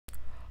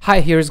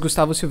Hi, here is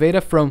Gustavo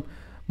Silveira from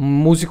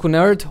Músico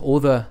Nerd, or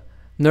the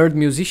Nerd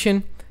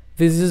Musician.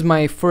 This is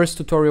my first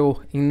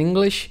tutorial in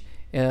English,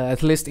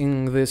 at least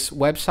in this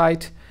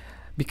website,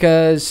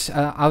 because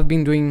I've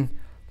been doing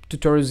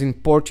tutorials in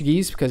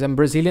Portuguese because I'm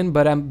Brazilian,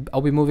 but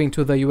I'll be moving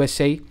to the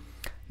USA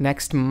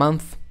next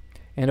month,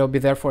 and I'll be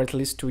there for at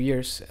least 2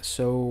 years.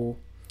 So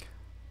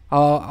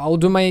I'll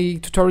do my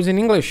tutorials in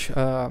English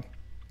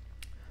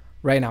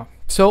right now.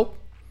 So,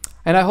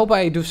 and I hope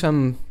I do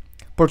some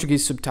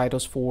Portuguese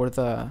subtitles for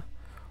the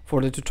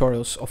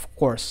tutorials, of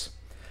course.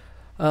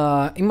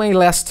 In my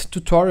last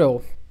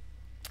tutorial,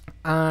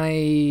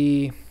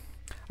 I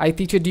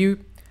teached you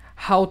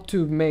how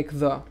to make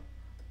the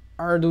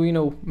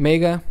Arduino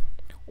Mega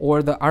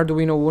or the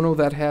Arduino Uno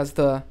that has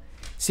the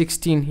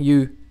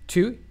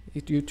 16U2.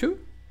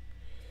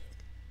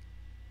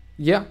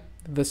 Yeah,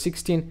 the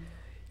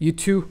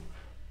 16U2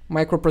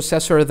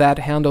 microprocessor that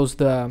handles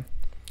the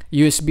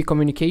USB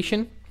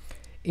communication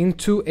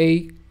into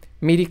a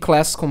MIDI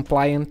class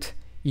compliant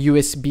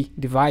USB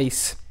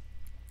device.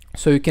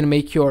 So you can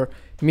make your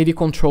MIDI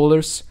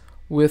controllers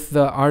with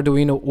the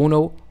Arduino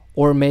Uno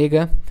or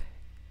Mega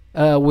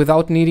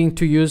without needing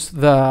to use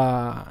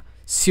the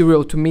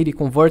serial to MIDI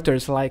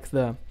converters like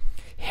the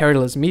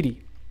hairless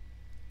MIDI.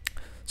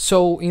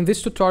 So in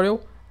this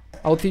tutorial,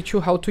 I'll teach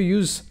you how to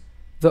use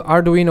the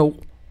Arduino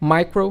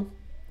Micro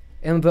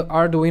and the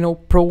Arduino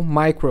Pro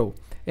Micro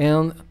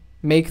and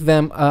make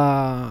them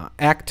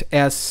act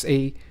as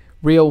a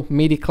real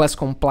MIDI class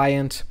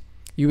compliant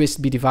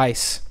USB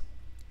device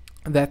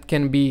that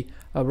can be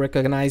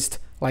recognized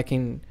like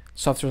in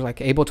software like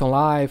Ableton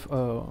Live,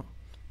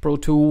 Pro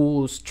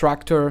Tools,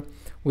 Tractor,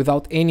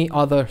 without any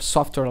other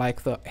software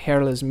like the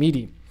hairless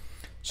MIDI.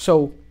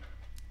 So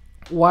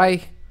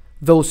why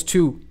those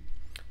two?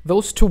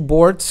 Those two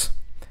boards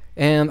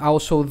and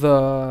also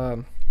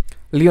the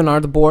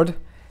Leonardo board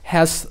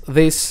has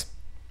this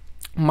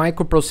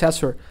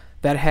microprocessor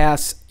that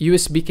has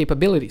USB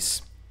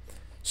capabilities.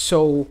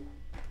 So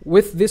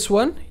with this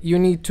one, you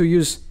need to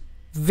use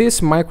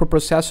this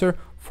microprocessor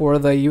for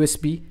the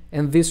USB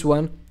and this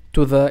one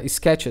to the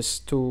sketches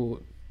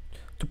to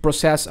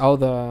process all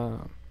the,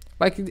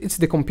 like it's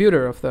the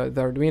computer of the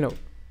Arduino.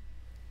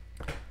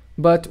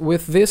 But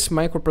with this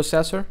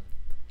microprocessor,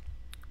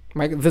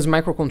 this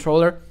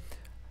microcontroller,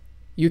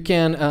 you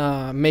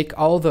can make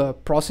all the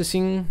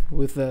processing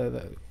with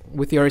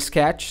with your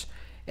sketch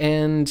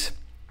and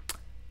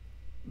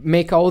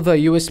make all the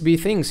USB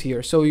things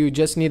here. So you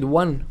just need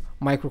one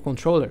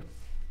microcontroller.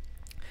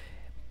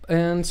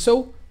 And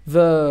so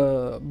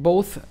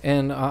both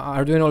and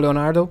Arduino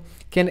Leonardo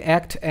can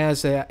act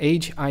as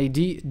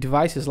HID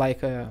devices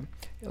like a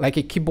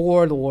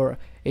keyboard or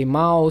a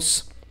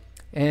mouse,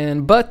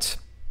 but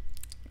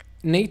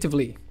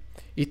natively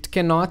it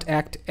cannot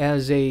act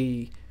as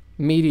a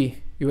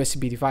MIDI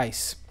USB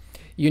device.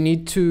 You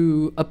need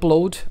to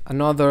upload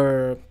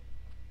another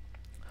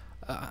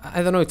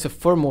I don't know, it's a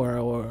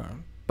firmware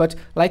but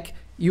like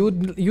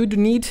you'd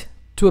need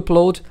to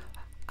upload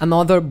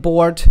another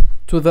board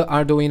to the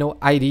Arduino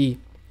IDE.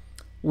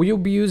 We'll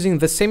be using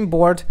the same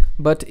board,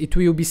 but it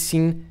will be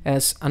seen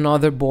as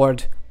another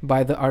board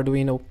by the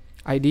Arduino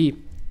IDE.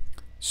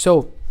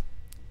 So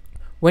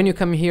when you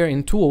come here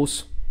in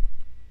Tools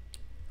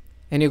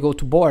and you go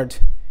to Board,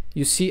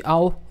 you see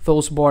all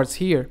those boards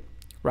here,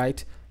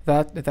 right?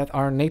 That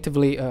are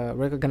natively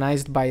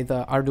recognized by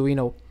the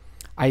Arduino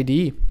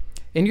IDE.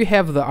 And you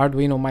have the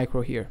Arduino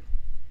Micro here.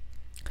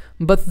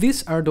 But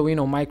this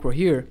Arduino Micro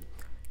here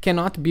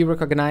cannot be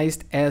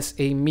recognized as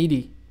a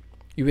MIDI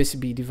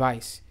USB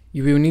device.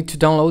 You will need to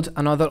download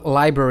another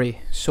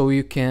library so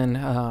you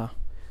can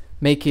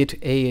make it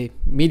a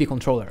MIDI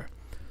controller.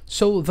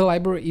 So the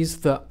library is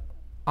the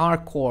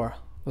RCore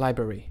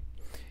library,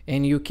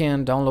 and you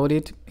can download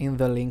it in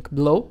the link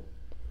below.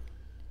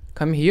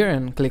 Come here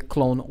and click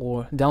clone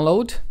or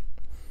download,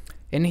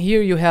 and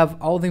here you have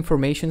all the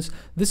informations.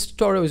 This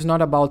tutorial is not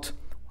about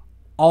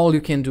all you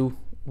can do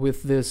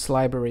with this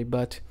library,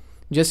 but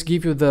just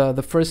give you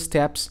the first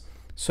steps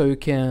so you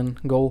can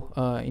go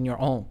in your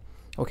own.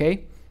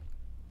 Okay,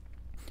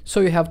 so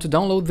you have to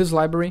download this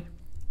library.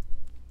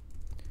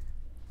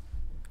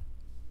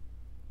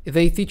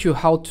 They teach you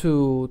how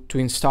to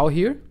install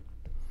here.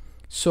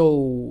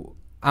 So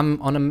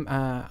I'm on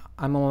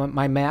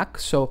my Mac,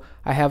 so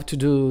I have to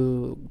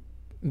do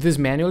this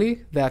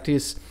manually. That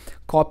is,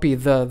 copy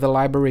the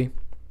library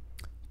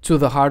to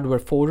the hardware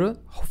folder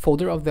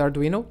of the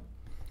Arduino.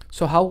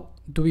 So how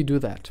do we do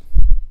that?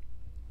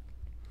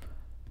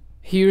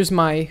 Here's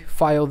my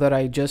file that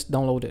I just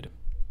downloaded.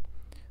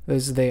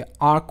 This is the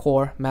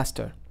RCore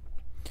master.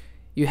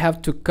 You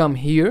have to come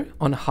here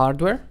on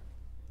hardware,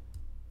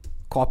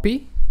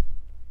 copy,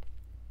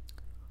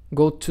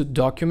 go to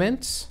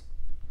documents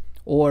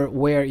or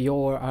where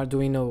your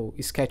Arduino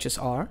sketches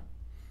are,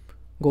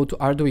 go to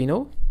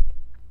Arduino,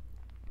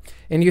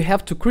 and you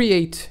have to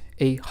create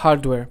a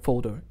hardware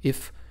folder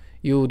if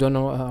you don't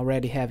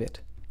already have it.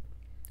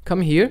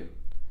 Come here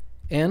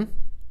and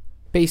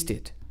paste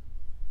it.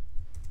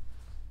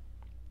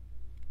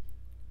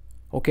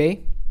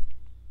 Okay,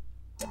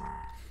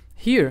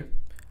 Here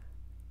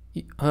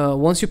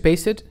Once you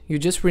paste it, you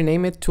just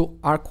rename it to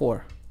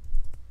Arcore.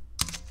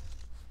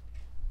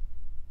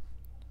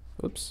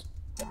 Oops.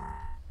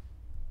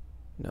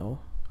 No,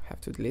 I have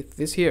to delete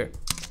this here.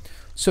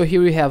 So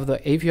here we have the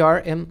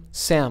AVR and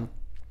SAM.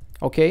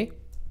 Okay.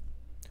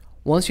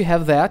 Once you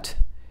have that,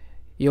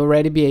 you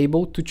already be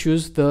able to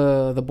choose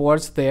the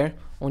boards there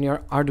on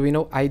your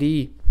Arduino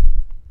IDE.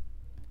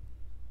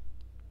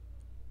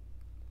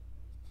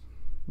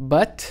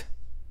 But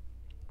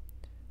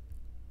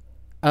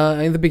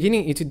in the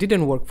beginning it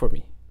didn't work for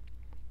me,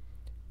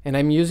 and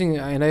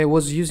I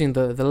was using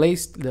the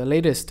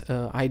latest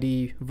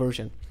IDE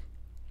version.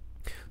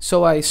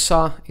 So I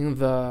saw in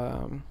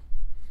the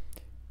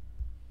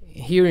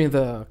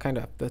kind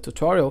of the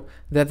tutorial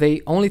that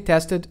they only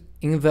tested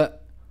in the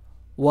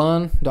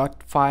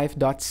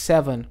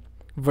 1.5.7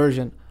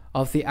 version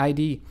of the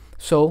IDE.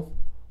 So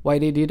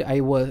what I did, I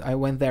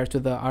went there to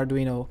the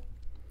Arduino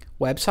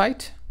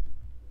website.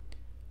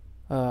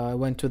 I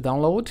went to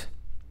download.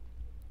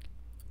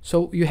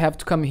 So you have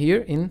to come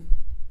here in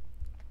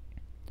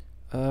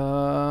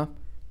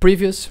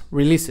previous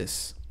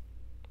releases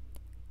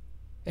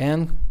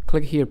and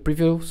click here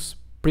previous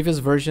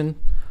version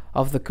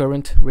of the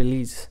current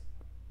release,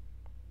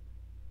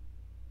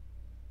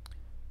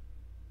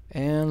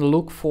 and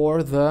look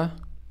for the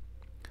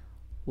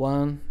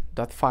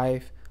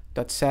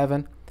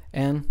 1.5.7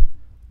 and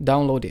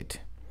download it.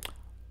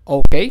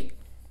 Okay.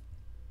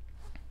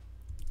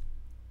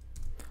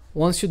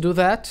 Once you do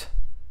that,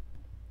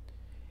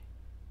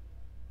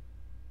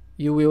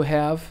 you will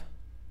have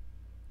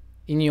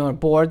in your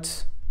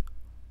boards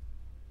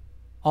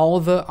all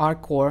the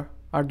Arcore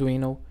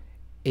Arduino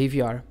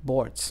AVR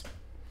boards.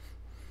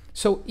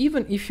 So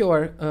even if you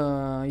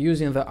are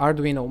using the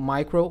Arduino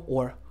Micro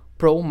or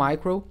Pro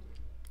Micro,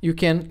 you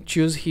can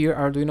choose here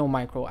Arduino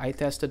Micro. I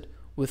tested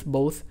with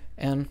both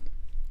and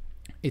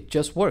it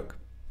just worked.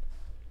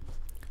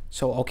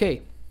 So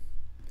okay.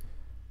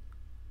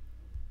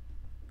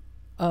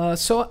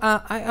 So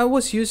I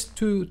was used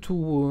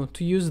to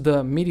use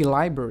the MIDI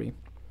library,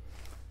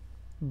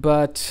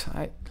 but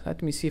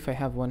let me see if I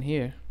have one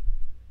here.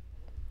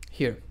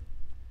 Here,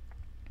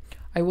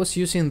 I was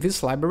using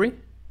this library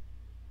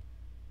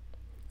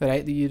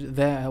that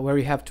where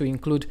you have to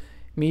include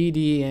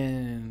MIDI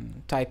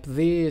and type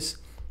this,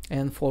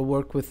 and for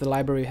work with the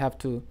library you have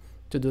to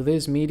do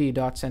this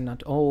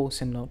MIDI.send.o,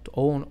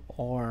 send.on,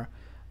 or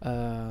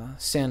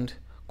send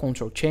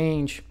control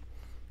change.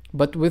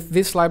 But with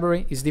this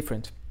library is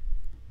different.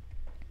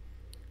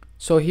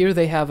 So here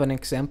they have an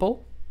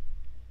example.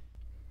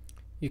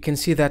 You can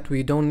see that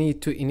we don't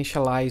need to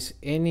initialize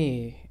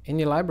any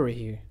library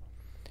here,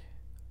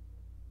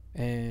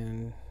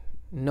 and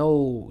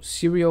no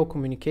serial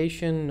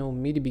communication, no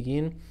MIDI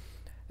begin,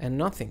 and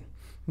nothing.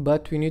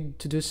 But we need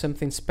to do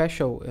something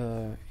special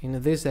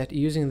in this, that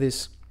using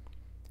this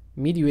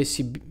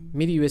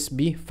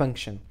MIDI-USB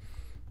function.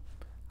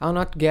 I'll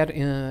not get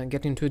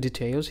into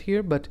details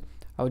here, but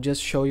I'll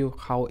just show you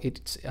how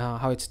it's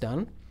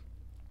done.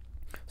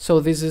 So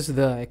this is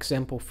the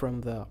example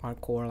from the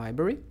Arcore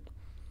library.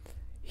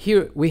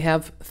 Here we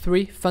have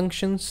three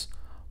functions,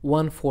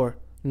 one for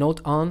note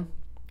on,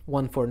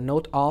 one for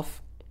note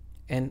off,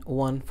 and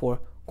one for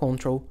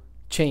control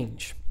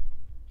change.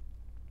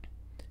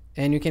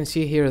 And you can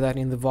see here that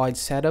in the void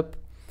setup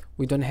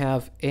we don't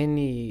have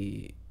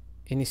any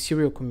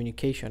serial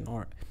communication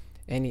or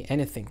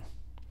anything.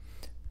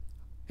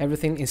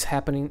 Everything is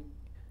happening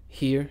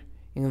here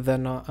in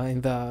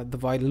the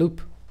void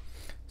loop.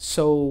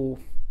 So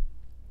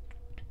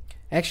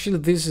actually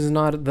this is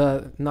not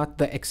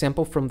the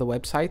example from the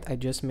website. I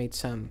just made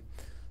some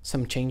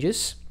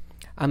changes.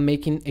 I'm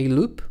making a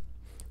loop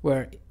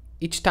where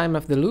each time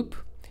of the loop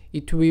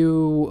it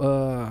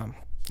will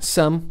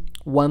sum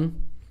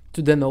 1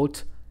 to the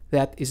note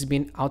that is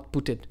being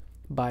outputted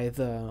by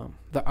the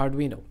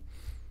Arduino.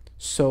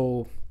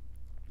 So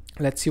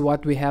let's see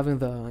what we have in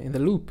the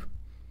loop.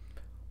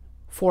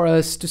 For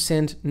us to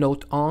send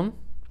note on,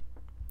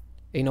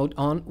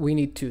 we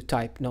need to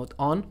type note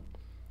on,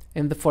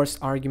 and the first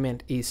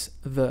argument is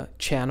the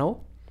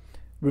channel,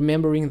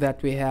 remembering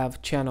that we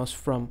have channels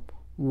from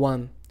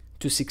 1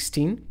 to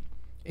 16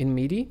 in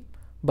MIDI,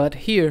 but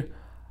here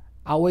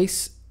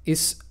always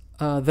is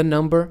the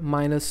number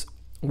minus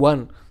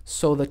 1,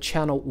 so the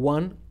channel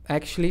 1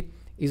 actually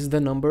is the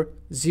number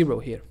 0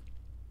 here.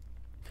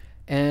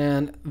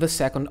 And the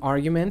second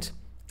argument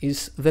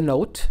is the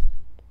note.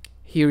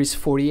 Here is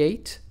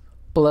 48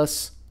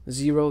 plus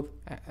 0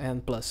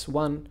 and plus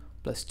 1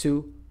 plus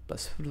 2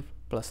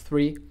 plus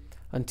 3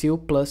 until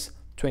plus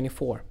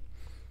 24.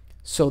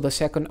 So the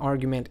second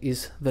argument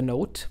is the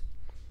note,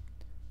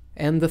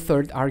 and the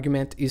third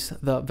argument is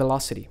the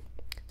velocity,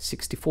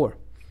 64.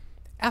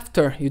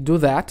 After you do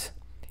that,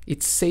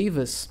 it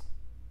saves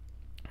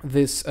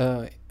this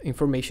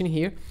information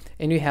here,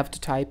 and you have to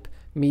type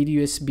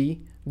MIDI-USB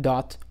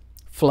dot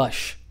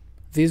flush.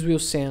 This will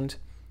send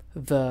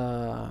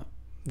the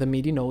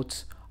MIDI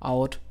notes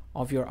out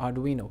of your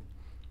Arduino,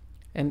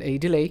 and a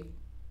delay.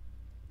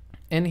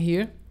 And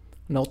here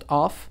note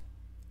off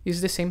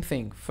is the same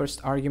thing.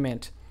 First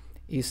argument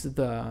is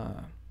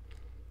the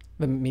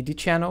MIDI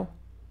channel,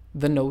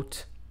 the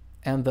note,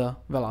 and the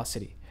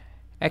velocity.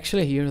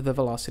 Actually here the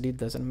velocity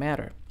doesn't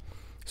matter.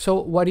 So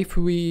what if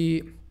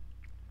we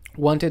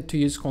wanted to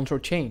use control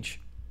change?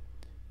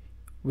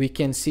 We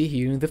can see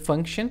here in the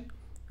function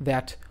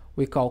that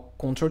we call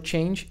control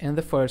change, and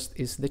the first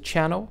is the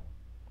channel,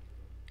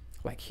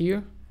 like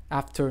here,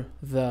 after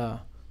the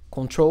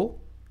control,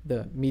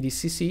 the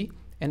MIDI-CC,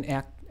 and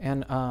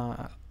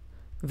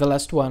the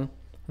last one,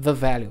 the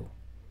value.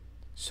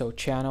 So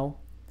channel,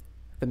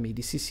 the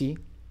MIDI-CC,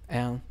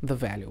 and the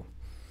value.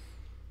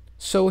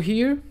 So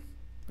here,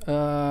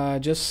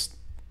 just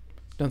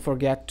don't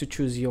forget to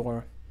choose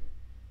your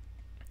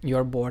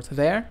board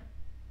there,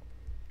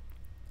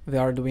 the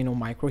Arduino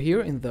Micro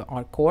here in the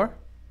R core,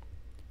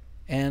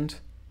 and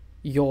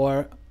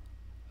your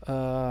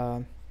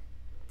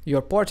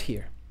port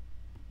here.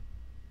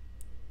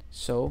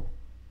 So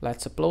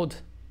let's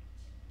upload.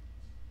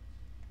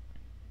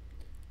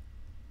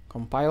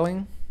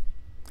 Compiling,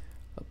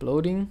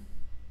 uploading,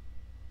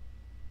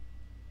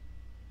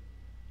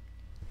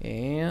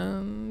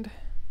 and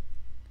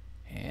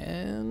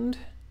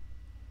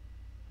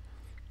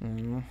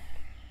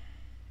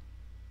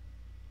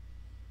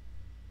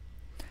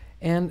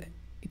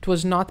it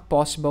was not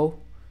possible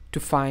to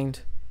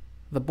find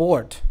the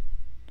board.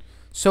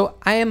 So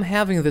I am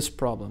having this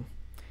problem,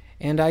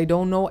 and I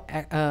don't know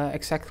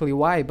exactly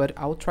why, but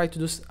I'll try to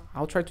do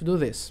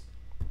this.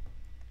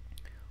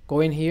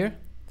 Go in here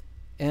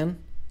and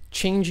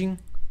changing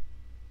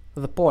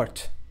the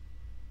port.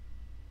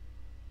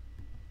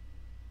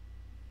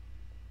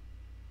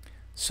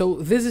 So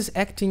this is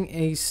acting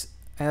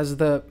as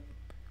the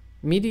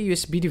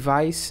MIDI-USB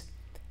device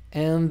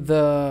and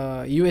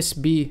the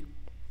USB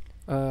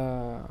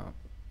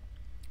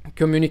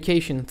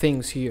communication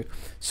things here.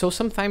 So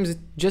sometimes it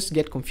just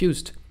get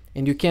confused,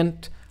 and you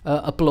can't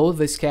upload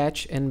the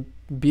sketch and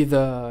be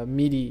the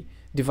MIDI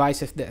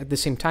device at the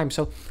same time.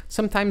 So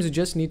sometimes you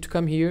just need to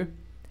come here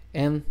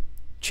and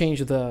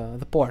change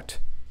the port.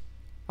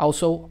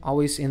 Also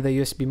always in the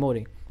USB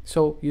mode.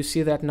 So you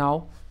see that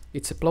now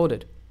it's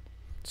uploaded.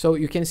 So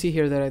you can see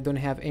here that I don't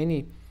have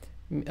any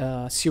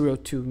serial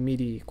to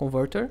MIDI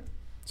converter.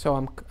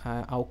 So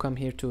I'll come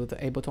here to the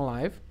Ableton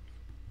Live,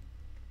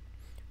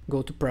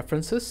 go to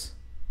Preferences,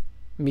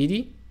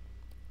 MIDI,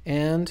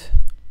 and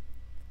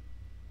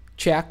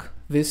check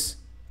this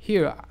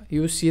here.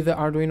 You see the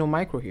Arduino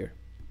Micro here.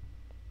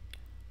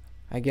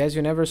 I guess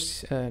you never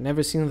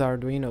seen the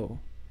Arduino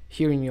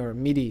here in your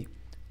MIDI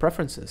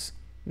preferences.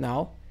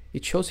 Now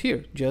it shows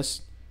here.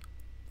 Just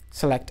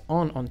select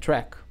on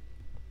track,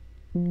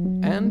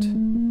 and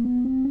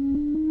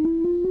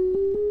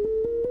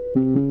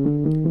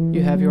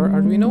you have your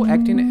Arduino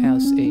acting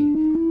as a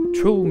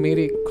true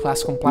MIDI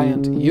class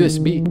compliant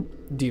USB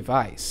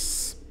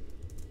device.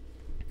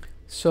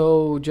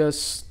 So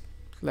just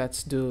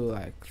let's do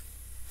like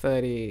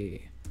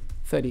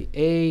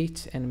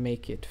 38 and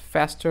make it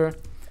faster.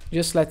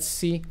 Just let's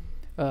see,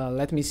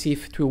 let me see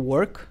if it will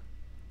work,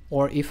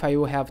 or if I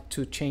will have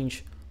to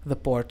change the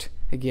port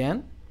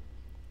again.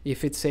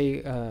 If it's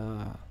a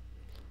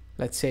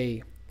let's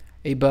say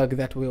a bug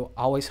that will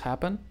always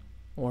happen,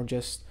 or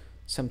just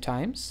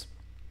sometimes.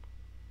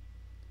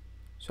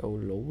 So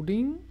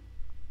loading,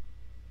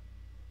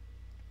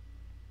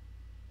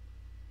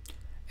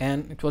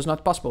 and it was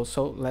not possible.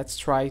 So let's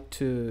try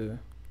to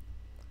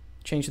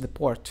change the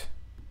port.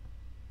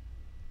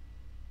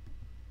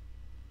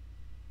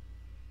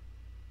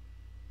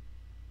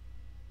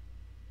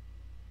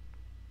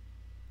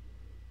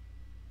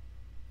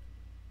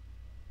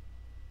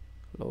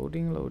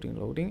 Loading, loading,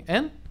 loading,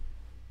 and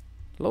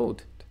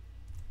load.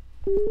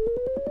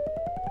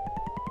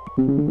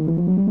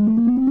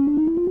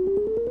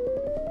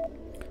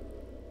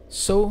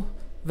 So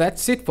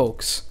that's it,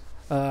 folks.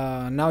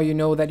 Now you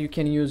know that you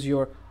can use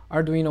your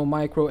Arduino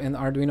Micro and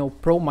Arduino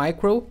Pro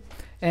Micro,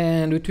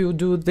 and it will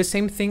do the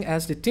same thing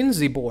as the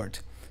Tinsy board.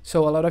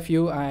 So a lot of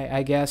you,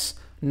 I guess,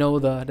 know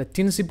the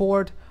Tinsy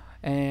board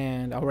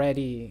and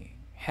already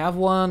have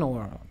one,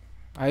 or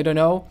I don't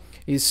know,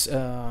 is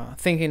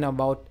thinking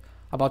about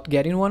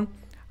getting one.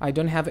 I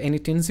don't have any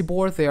Tinsy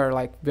board. They are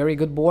like very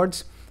good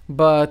boards,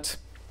 but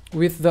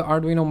with the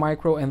Arduino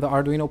Micro and the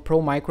Arduino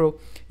Pro Micro,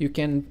 you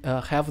can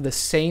have the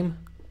same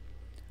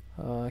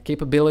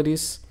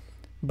capabilities,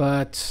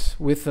 but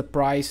with a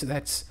price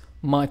that's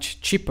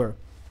much cheaper.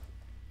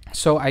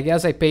 So I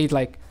guess I paid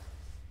like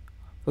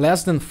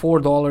less than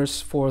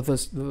 $4 for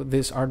this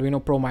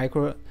Arduino Pro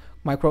Micro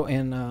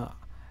in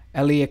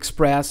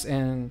AliExpress,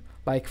 and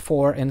like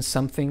 4 and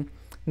something.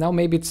 Now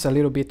maybe it's a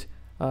little bit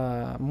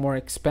more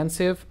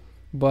expensive,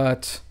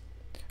 but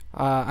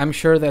I'm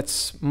sure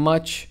that's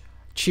much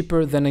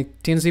cheaper than a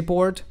Tinsy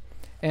board.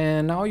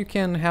 And now you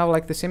can have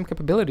like the same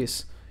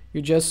capabilities.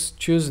 You just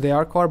choose the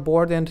R-Core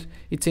board, and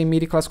it's a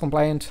MIDI class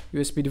compliant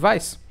USB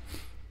device.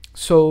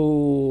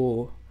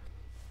 So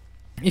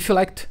if you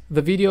liked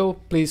the video,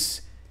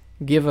 please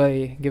give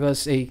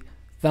us a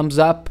thumbs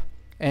up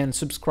and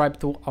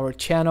subscribe to our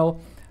channel.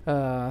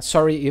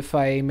 Sorry if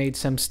I made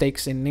some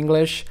mistakes in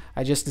English.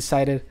 I just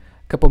decided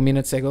couple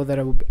minutes ago that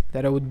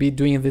I would be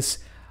doing this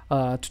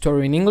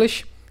tutorial in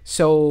English.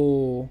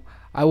 So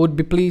I would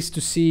be pleased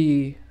to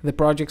see the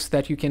projects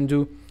that you can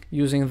do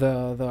using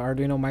the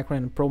Arduino Micro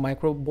and Pro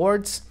Micro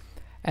boards.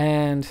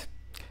 And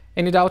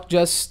any doubt,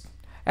 just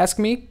ask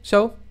me.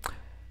 So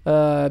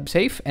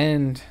safe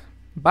and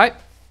bye.